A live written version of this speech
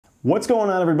What's going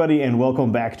on, everybody, and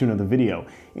welcome back to another video.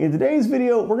 In today's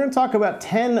video, we're going to talk about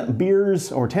 10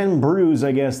 beers, or 10 brews,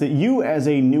 I guess, that you as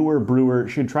a newer brewer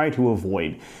should try to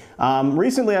avoid.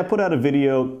 Recently, I put out a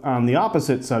video on the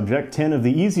opposite subject, 10 of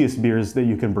the easiest beers that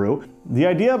you can brew. The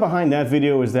idea behind that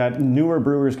video is that newer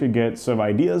brewers could get some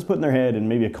ideas put in their head and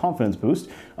maybe a confidence boost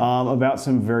about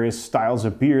some various styles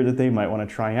of beer that they might want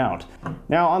to try out.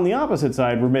 Now, on the opposite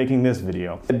side, we're making this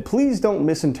video. And please don't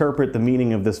misinterpret the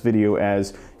meaning of this video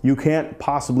as you can't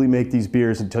possibly make these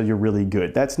beers until you're really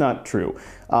good. That's not true.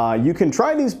 You can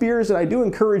try these beers, and I do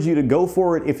encourage you to go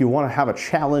for it if you want to have a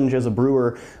challenge as a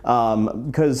brewer,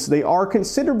 because they are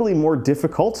considerably more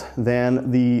difficult than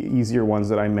the easier ones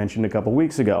that I mentioned a couple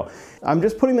weeks ago. I'm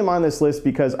just putting them on this list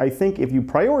because I think if you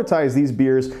prioritize these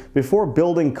beers before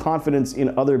building confidence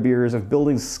in other beers, of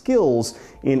building skills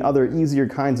in other easier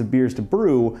kinds of beers to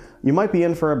brew, you might be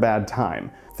in for a bad time.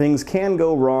 Things can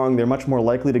go wrong. They're much more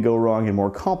likely to go wrong in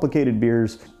more complicated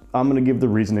beers. I'm going to give the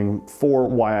reasoning for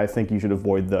why I think you should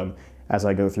avoid them as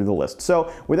I go through the list.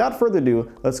 So without further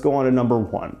ado, let's go on to number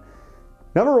one.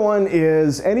 Number one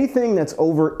is anything that's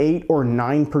over 8 or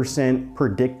 9%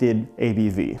 predicted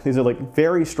ABV. These are like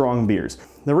very strong beers.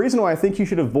 The reason why I think you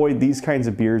should avoid these kinds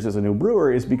of beers as a new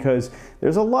brewer is because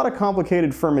there's a lot of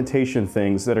complicated fermentation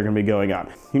things that are going to be going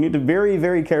on. You need to very,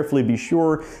 very carefully be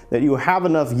sure that you have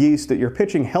enough yeast, that you're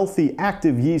pitching healthy,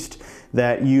 active yeast,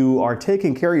 that you are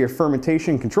taking care of your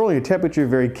fermentation, controlling your temperature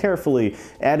very carefully,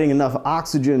 adding enough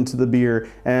oxygen to the beer,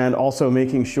 and also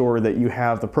making sure that you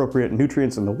have the appropriate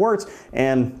nutrients in the worts,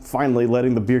 and finally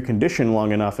letting the beer condition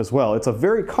long enough as well. It's a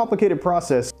very complicated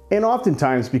process, and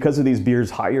oftentimes, because of these beers'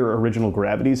 higher original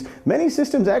gravities, many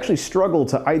systems actually struggle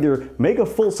to either make a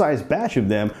full-size batch of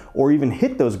them or even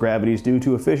hit those gravities due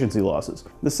to efficiency losses.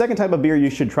 The second type of beer you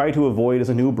should try to avoid as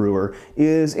a new brewer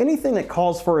is anything that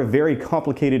calls for a very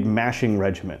complicated mashing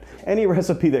regimen. Any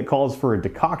recipe that calls for a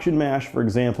decoction mash, for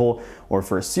example, or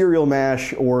for a cereal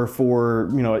mash, or for,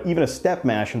 even a step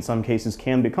mash in some cases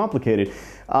can be complicated.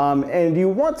 And you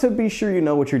want to be sure you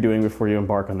know what you're doing before you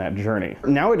embark on that journey.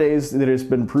 Nowadays, it has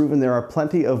been proven there are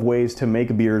plenty of ways to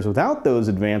make beers without those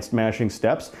advanced mashing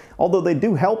steps, although they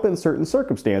do help in certain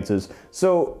circumstances.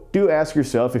 So do ask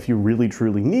yourself if you really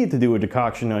truly need to do a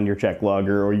decoction on your Czech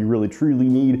lager, or you really truly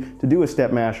need to do a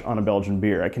step mash on a Belgian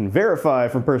beer. I can verify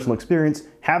from personal experience,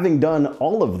 having done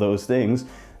all of those things,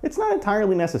 it's not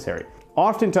entirely necessary.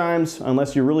 Oftentimes,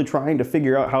 unless you're really trying to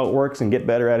figure out how it works and get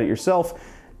better at it yourself,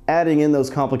 adding in those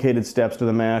complicated steps to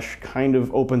the mash kind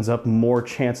of opens up more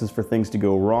chances for things to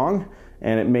go wrong,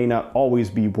 and it may not always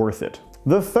be worth it.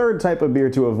 The third type of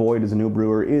beer to avoid as a new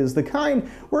brewer is the kind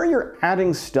where you're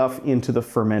adding stuff into the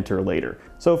fermenter later.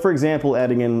 So for example,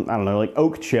 adding in, like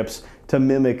oak chips to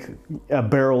mimic a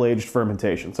barrel-aged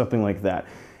fermentation, something like that.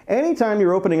 Anytime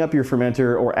you're opening up your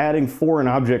fermenter or adding foreign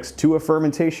objects to a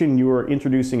fermentation, you are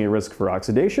introducing a risk for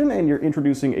oxidation, and you're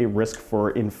introducing a risk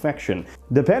for infection.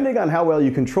 Depending on how well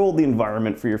you control the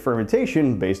environment for your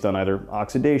fermentation, based on either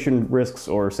oxidation risks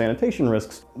or sanitation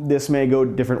risks, this may go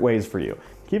different ways for you.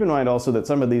 Keep in mind also that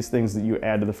some of these things that you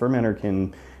add to the fermenter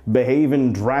can behave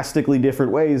in drastically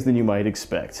different ways than you might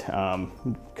expect.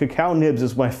 Cacao nibs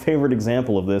is my favorite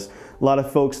example of this. A lot of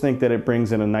folks think that it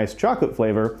brings in a nice chocolate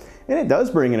flavor, and it does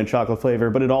bring in a chocolate flavor,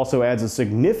 but it also adds a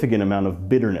significant amount of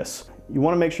bitterness. You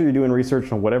want to make sure you're doing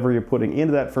research on whatever you're putting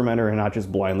into that fermenter and not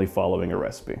just blindly following a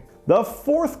recipe. The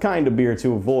fourth kind of beer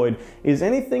to avoid is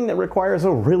anything that requires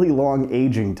a really long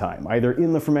aging time, either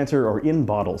in the fermenter or in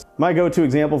bottles. My go-to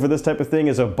example for this type of thing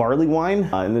is a barley wine,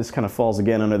 and this kind of falls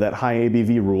again under that high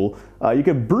ABV rule. You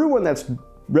could brew one that's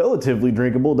relatively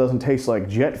drinkable, doesn't taste like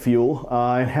jet fuel,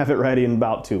 and have it ready in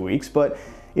about 2 weeks. But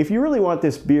if you really want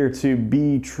this beer to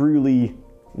be truly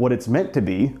what it's meant to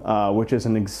be, which is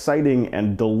an exciting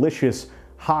and delicious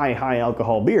high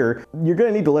alcohol beer, you're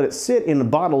going to need to let it sit in the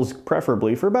bottles,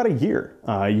 preferably for about a year.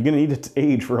 You're going to need it to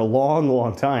age for a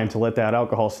long time to let that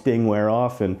alcohol sting wear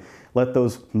off and let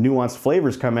those nuanced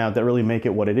flavors come out that really make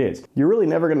it what it is. You're really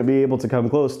never going to be able to come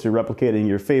close to replicating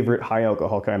your favorite high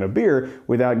alcohol kind of beer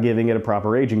without giving it a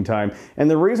proper aging time. And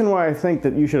the reason why I think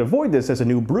that you should avoid this as a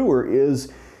new brewer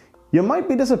is you might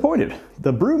be disappointed.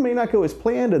 The brew may not go as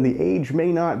planned, and the age may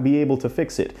not be able to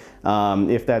fix it,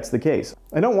 if that's the case.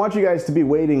 I don't want you guys to be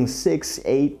waiting 6,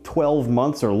 8, 12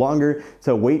 months or longer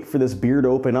to wait for this beer to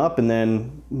open up and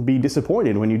then be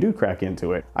disappointed when you do crack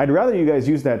into it. I'd rather you guys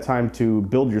use that time to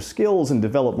build your skills and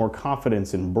develop more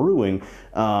confidence in brewing,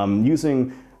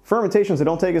 using fermentations that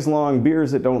don't take as long,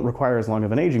 beers that don't require as long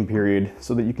of an aging period,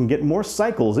 so that you can get more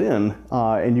cycles in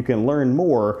and you can learn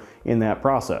more in that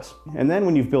process. And then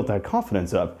when you've built that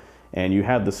confidence up and you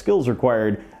have the skills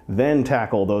required, then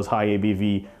tackle those high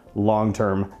ABV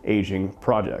long-term aging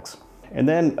projects. And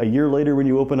then a year later when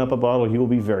you open up a bottle, you will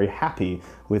be very happy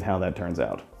with how that turns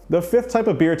out. The fifth type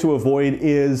of beer to avoid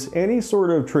is any sort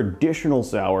of traditional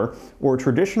sour or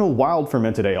traditional wild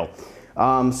fermented ale.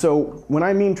 So when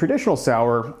I mean traditional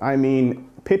sour, I mean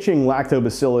pitching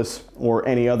lactobacillus or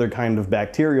any other kind of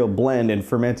bacterial blend and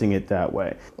fermenting it that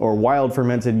way, or wild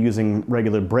fermented using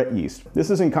regular Brett yeast.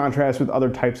 This is in contrast with other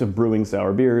types of brewing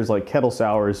sour beers like kettle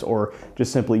sours, or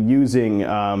just simply using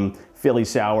Philly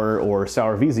sour or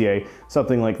sour Vizier,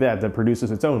 something like that, that produces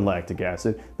its own lactic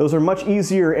acid. Those are much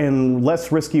easier and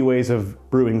less risky ways of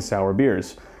brewing sour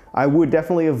beers. I would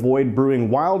definitely avoid brewing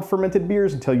wild fermented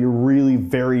beers until you're really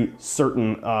very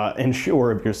certain and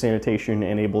sure of your sanitation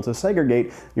and able to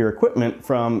segregate your equipment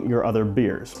from your other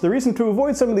beers. The reason to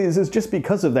avoid some of these is just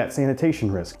because of that sanitation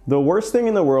risk. The worst thing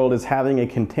in the world is having a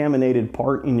contaminated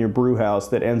part in your brew house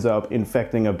that ends up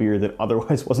infecting a beer that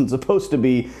otherwise wasn't supposed to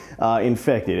be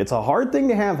infected. It's a hard thing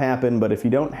to have happen, but if you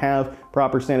don't have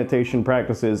proper sanitation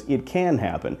practices, it can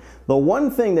happen. The one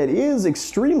thing that is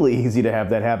extremely easy to have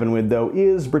that happen with, though,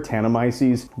 is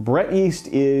Brettanomyces. Brett yeast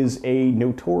is a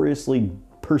notoriously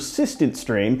persistent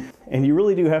strain, and you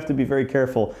really do have to be very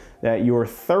careful that you're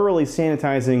thoroughly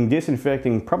sanitizing,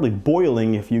 disinfecting, probably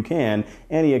boiling if you can,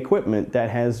 any equipment that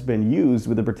has been used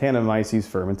with the Brettanomyces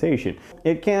fermentation.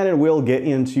 It can and will get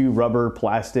into rubber,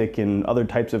 plastic, and other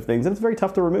types of things, and it's very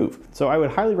tough to remove. So I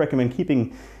would highly recommend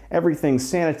keeping everything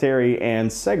sanitary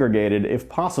and segregated if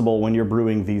possible when you're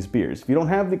brewing these beers. If you don't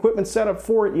have the equipment set up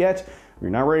for it yet, or you're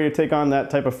not ready to take on that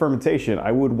type of fermentation,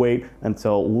 I would wait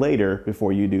until later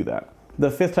before you do that.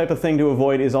 The fifth type of thing to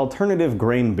avoid is alternative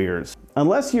grain beers.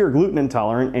 Unless you're gluten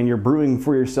intolerant and you're brewing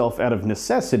for yourself out of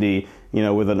necessity, you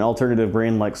know, with an alternative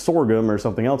grain like sorghum or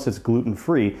something else that's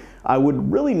gluten-free, I would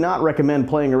really not recommend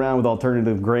playing around with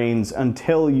alternative grains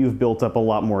until you've built up a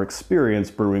lot more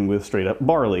experience brewing with straight-up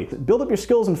barley. Build up your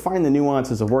skills and find the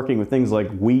nuances of working with things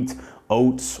like wheat,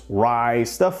 oats, rye,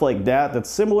 stuff like that that's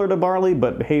similar to barley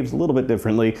but behaves a little bit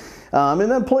differently. And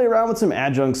then play around with some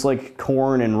adjuncts like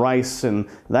corn and rice and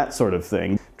that sort of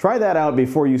thing. Try that out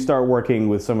before you start working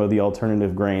with some of the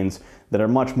alternative grains that are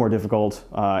much more difficult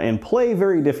and play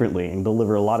very differently and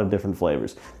deliver a lot of different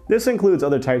flavors. This includes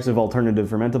other types of alternative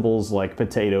fermentables like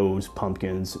potatoes,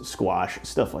 pumpkins, squash,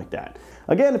 stuff like that.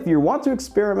 Again, if you want to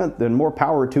experiment, then more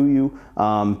power to you,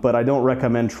 but I don't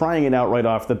recommend trying it out right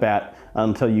off the bat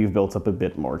until you've built up a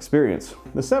bit more experience.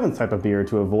 The seventh type of beer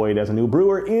to avoid as a new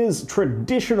brewer is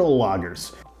traditional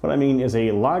lagers. What I mean is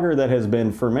a lager that has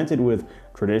been fermented with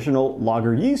traditional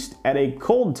lager yeast at a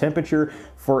cold temperature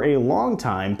for a long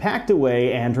time, packed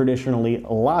away and traditionally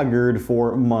lagered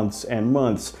for months and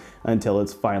months until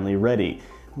it's finally ready.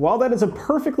 While that is a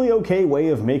perfectly okay way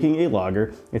of making a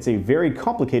lager, it's a very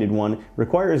complicated one,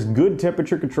 requires good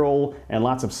temperature control and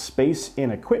lots of space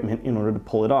and equipment in order to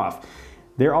pull it off.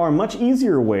 There are much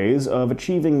easier ways of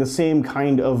achieving the same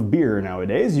kind of beer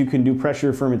nowadays. You can do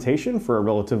pressure fermentation for a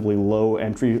relatively low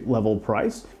entry-level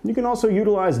price. You can also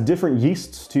utilize different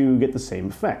yeasts to get the same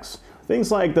effects.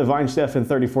 Things like the Weinsteffen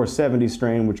 3470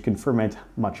 strain, which can ferment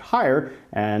much higher,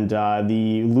 and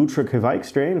the Lutra-Kvike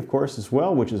strain, of course, as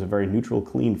well, which is a very neutral,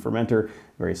 clean fermenter,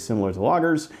 very similar to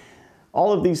lagers.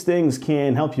 All of these things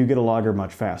can help you get a lager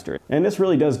much faster. And this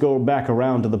really does go back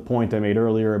around to the point I made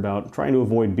earlier about trying to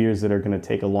avoid beers that are going to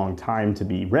take a long time to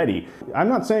be ready. I'm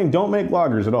not saying don't make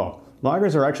lagers at all.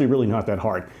 Lagers are actually really not that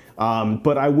hard.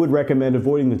 But I would recommend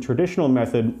avoiding the traditional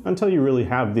method until you really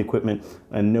have the equipment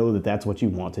and know that that's what you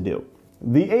want to do.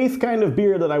 The eighth kind of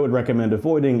beer that I would recommend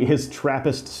avoiding is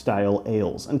Trappist-style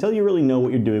ales, until you really know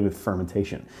what you're doing with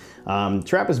fermentation.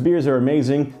 Trappist beers are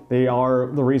amazing. They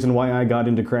are the reason why I got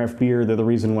into craft beer. They're the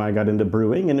reason why I got into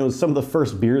brewing, and it was some of the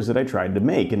first beers that I tried to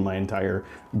make in my entire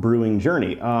brewing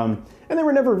journey. And they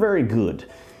were never very good.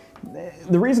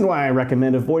 The reason why I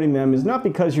recommend avoiding them is not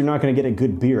because you're not going to get a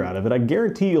good beer out of it. I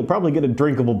guarantee you'll probably get a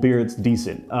drinkable beer that's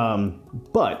decent.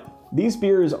 But these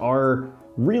beers are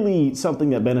really something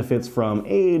that benefits from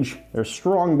age. They're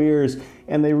strong beers,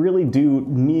 and they really do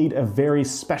need a very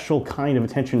special kind of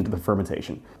attention to the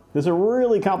fermentation. There's a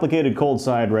really complicated cold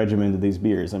side regimen to these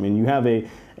beers. I mean, you have a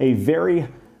very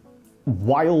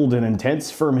wild and intense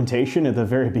fermentation at the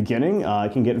very beginning.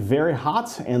 It can get very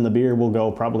hot, and the beer will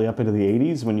go probably up into the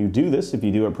 80s when you do this, if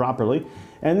you do it properly.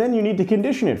 And then you need to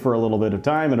condition it for a little bit of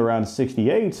time at around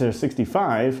 68 or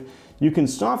 65. You can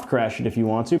soft crash it if you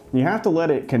want to. You have to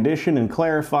let it condition and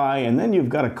clarify, and then you've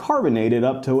got to carbonate it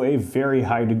up to a very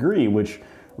high degree, which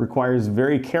requires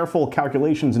very careful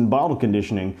calculations in bottle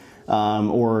conditioning,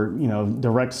 or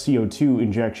direct CO2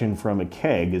 injection from a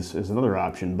keg is another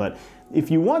option. But If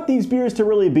you want these beers to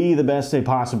really be the best they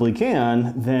possibly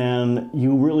can, then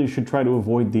you really should try to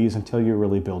avoid these until you're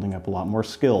really building up a lot more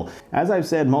skill. As I've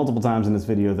said multiple times in this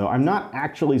video though, I'm not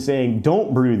actually saying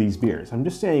don't brew these beers. I'm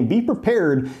just saying be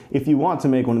prepared if you want to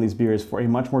make one of these beers for a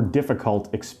much more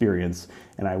difficult experience.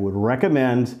 And I would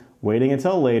recommend waiting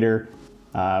until later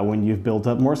when you've built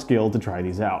up more skill to try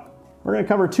these out. We're going to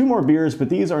cover 2 more beers, but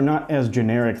these are not as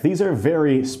generic. These are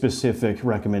very specific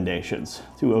recommendations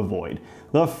to avoid.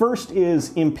 The first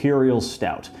is Imperial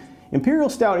Stout. Imperial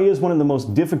Stout is one of the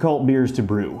most difficult beers to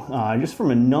brew, just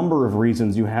from a number of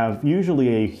reasons. You have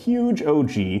usually a huge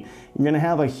OG, you're going to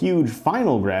have a huge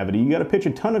final gravity, you got to pitch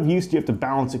a ton of yeast, you have to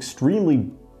balance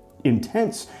extremely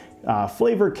intense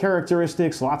flavor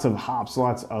characteristics, lots of hops,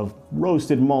 lots of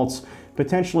roasted malts,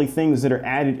 potentially things that are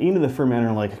added into the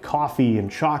fermenter like coffee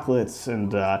and chocolates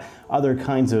and other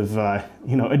kinds of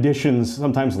additions,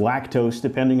 sometimes lactose,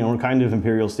 depending on what kind of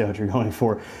Imperial Stout you're going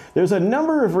for. There's a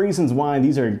number of reasons why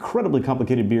these are incredibly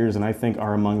complicated beers and I think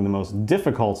are among the most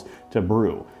difficult to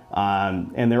brew.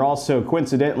 And they're also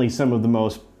coincidentally some of the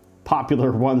most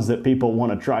popular ones that people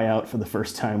want to try out for the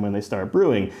first time when they start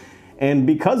brewing. And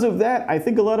because of that, I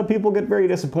think a lot of people get very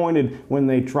disappointed when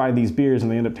they try these beers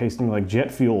and they end up tasting like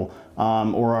jet fuel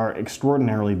or are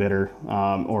extraordinarily bitter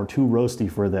or too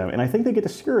roasty for them. And I think they get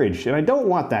discouraged. And I don't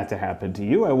want that to happen to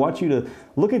you. I want you to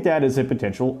look at that as a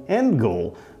potential end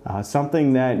goal,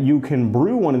 something that you can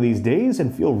brew one of these days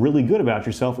and feel really good about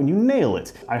yourself when you nail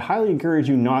it. I highly encourage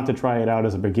you not to try it out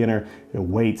as a beginner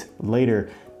and wait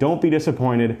later. Don't be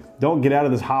disappointed. Don't get out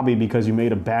of this hobby because you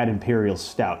made a bad Imperial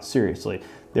Stout. Seriously.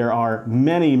 There are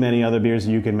many, many other beers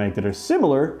that you can make that are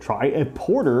similar. Try a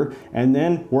porter and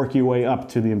then work your way up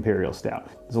to the Imperial Stout.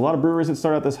 There's a lot of brewers that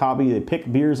start out this hobby, they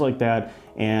pick beers like that,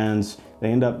 and they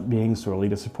end up being sorely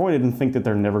disappointed and think that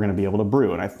they're never gonna be able to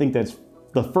brew. And I think that's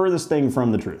the furthest thing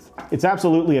from the truth. It's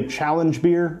absolutely a challenge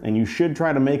beer, and you should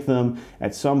try to make them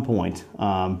at some point,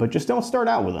 but just don't start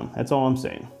out with them. That's all I'm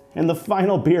saying. And the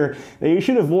final beer that you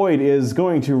should avoid is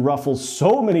going to ruffle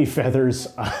so many feathers.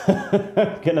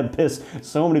 I'm gonna piss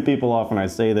so many people off when I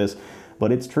say this,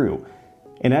 but it's true.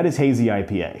 And that is hazy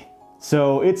IPA.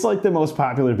 So it's like the most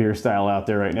popular beer style out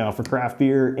there right now for craft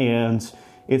beer, and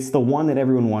it's the one that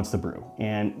everyone wants to brew.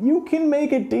 And you can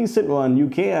make a decent one, you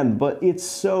can, but it's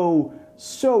so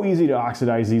easy to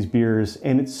oxidize these beers,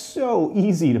 and it's so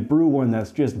easy to brew one that's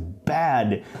just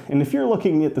bad. And if you're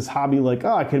looking at this hobby like,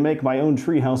 oh, I can make my own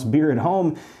treehouse beer at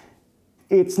home,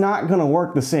 it's not gonna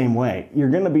work the same way. You're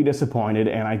gonna be disappointed,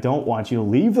 and I don't want you to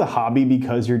leave the hobby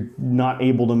because you're not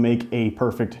able to make a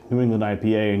perfect New England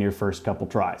IPA in your first couple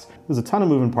tries. There's a ton of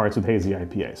moving parts with hazy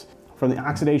IPAs. From the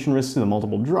oxidation risks to the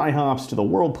multiple dry hops to the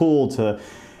whirlpool to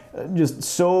just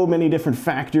so many different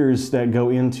factors that go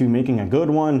into making a good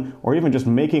one, or even just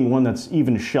making one that's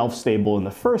even shelf stable in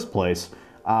the first place,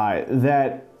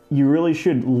 that you really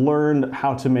should learn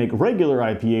how to make regular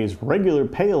IPAs, regular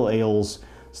pale ales,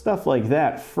 stuff like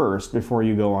that first before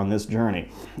you go on this journey.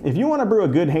 If you want to brew a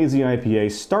good hazy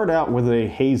IPA, start out with a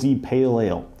hazy pale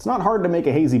ale. It's not hard to make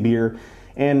a hazy beer.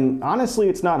 And honestly,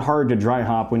 it's not hard to dry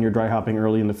hop when you're dry hopping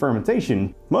early in the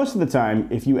fermentation. Most of the time,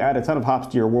 if you add a ton of hops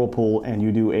to your whirlpool and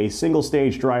you do a single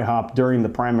stage dry hop during the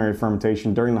primary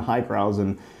fermentation, during the high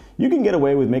krausen, you can get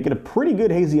away with making a pretty good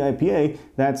hazy IPA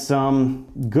that's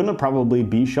gonna probably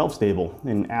be shelf stable.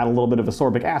 And add a little bit of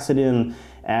ascorbic acid in,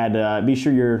 be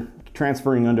sure you're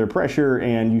transferring under pressure,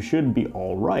 and you should be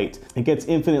all right. It gets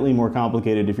infinitely more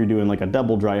complicated if you're doing like a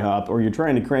double dry hop or you're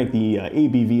trying to crank the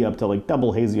ABV up to like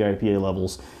double hazy IPA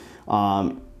levels.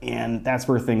 And that's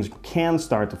where things can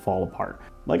start to fall apart.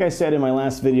 Like I said in my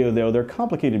last video though, they're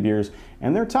complicated beers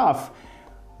and they're tough.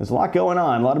 There's a lot going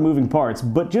on, a lot of moving parts,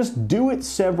 but just do it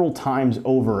several times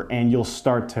over and you'll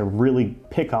start to really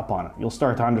pick up on it. You'll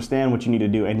start to understand what you need to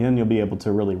do, and then you'll be able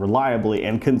to really reliably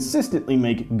and consistently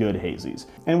make good hazies.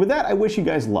 And with that, I wish you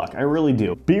guys luck. I really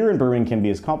do. Beer and brewing can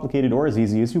be as complicated or as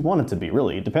easy as you want it to be,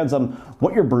 really. It depends on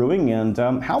what you're brewing and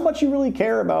how much you really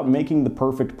care about making the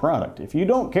perfect product. If you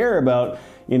don't care about,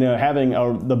 having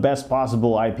the best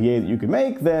possible IPA that you can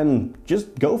make, then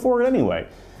just go for it anyway.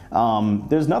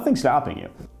 There's nothing stopping you.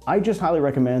 I just highly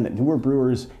recommend that newer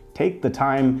brewers take the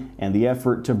time and the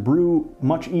effort to brew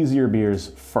much easier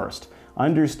beers first.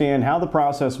 Understand how the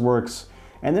process works,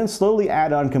 and then slowly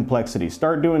add on complexity.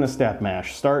 Start doing a step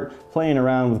mash, start playing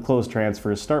around with close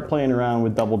transfers, start playing around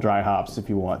with double dry hops if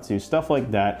you want to, stuff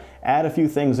like that. Add a few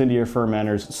things into your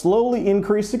fermenters, slowly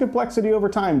increase the complexity over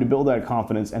time to build that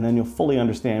confidence, and then you'll fully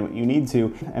understand what you need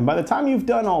to. And by the time you've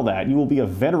done all that, you will be a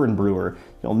veteran brewer.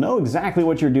 You'll know exactly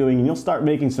what you're doing, and you'll start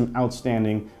making some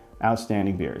outstanding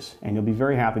outstanding beers, and you'll be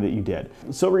very happy that you did.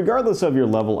 So regardless of your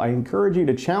level, I encourage you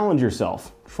to challenge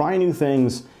yourself, try new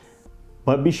things,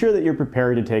 but be sure that you're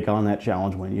prepared to take on that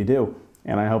challenge when you do.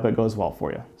 And I hope it goes well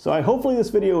for you. So hopefully this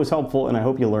video was helpful, and I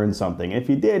hope you learned something. If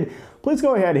you did, please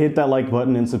go ahead and hit that like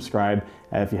button and subscribe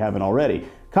if you haven't already.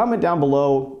 Comment down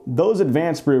below, those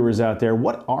advanced brewers out there,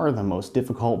 what are the most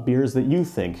difficult beers that you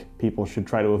think people should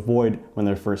try to avoid when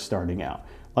they're first starting out?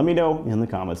 Let me know in the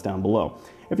comments down below.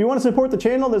 If you want to support the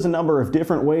channel, there's a number of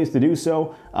different ways to do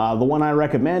so. The one I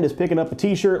recommend is picking up a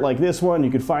t-shirt like this one. You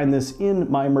can find this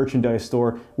in my merchandise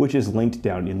store, which is linked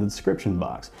down in the description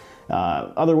box.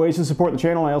 Other ways to support the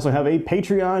channel, I also have a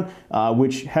Patreon,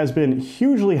 which has been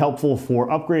hugely helpful for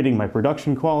upgrading my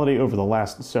production quality over the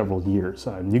last several years.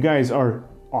 You guys are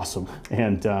awesome,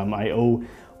 and I owe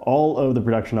all of the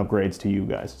production upgrades to you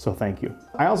guys, so thank you.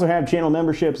 I also have channel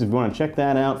memberships if you want to check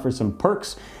that out for some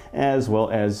perks, as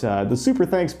well as the super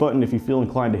thanks button. If you feel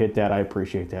inclined to hit that, I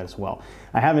appreciate that as well.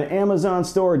 I have an Amazon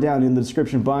store down in the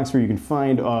description box where you can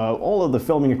find all of the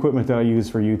filming equipment that I use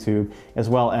for YouTube, as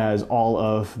well as all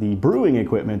of the brewing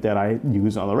equipment that I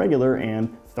use on the regular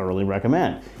and thoroughly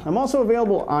recommend. I'm also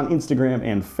available on Instagram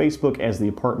and Facebook as The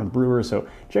Apartment Brewer, so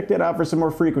check that out for some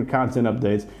more frequent content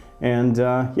updates. And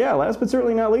yeah, last but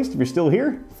certainly not least, if you're still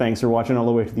here, thanks for watching all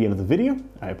the way to the end of the video.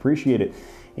 I appreciate it.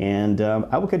 And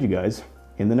I will catch you guys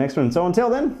in the next one. So until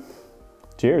then,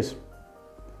 cheers.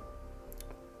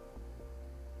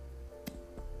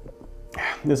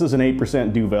 This is an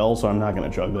 8% Duvel, so I'm not going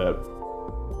to chug that.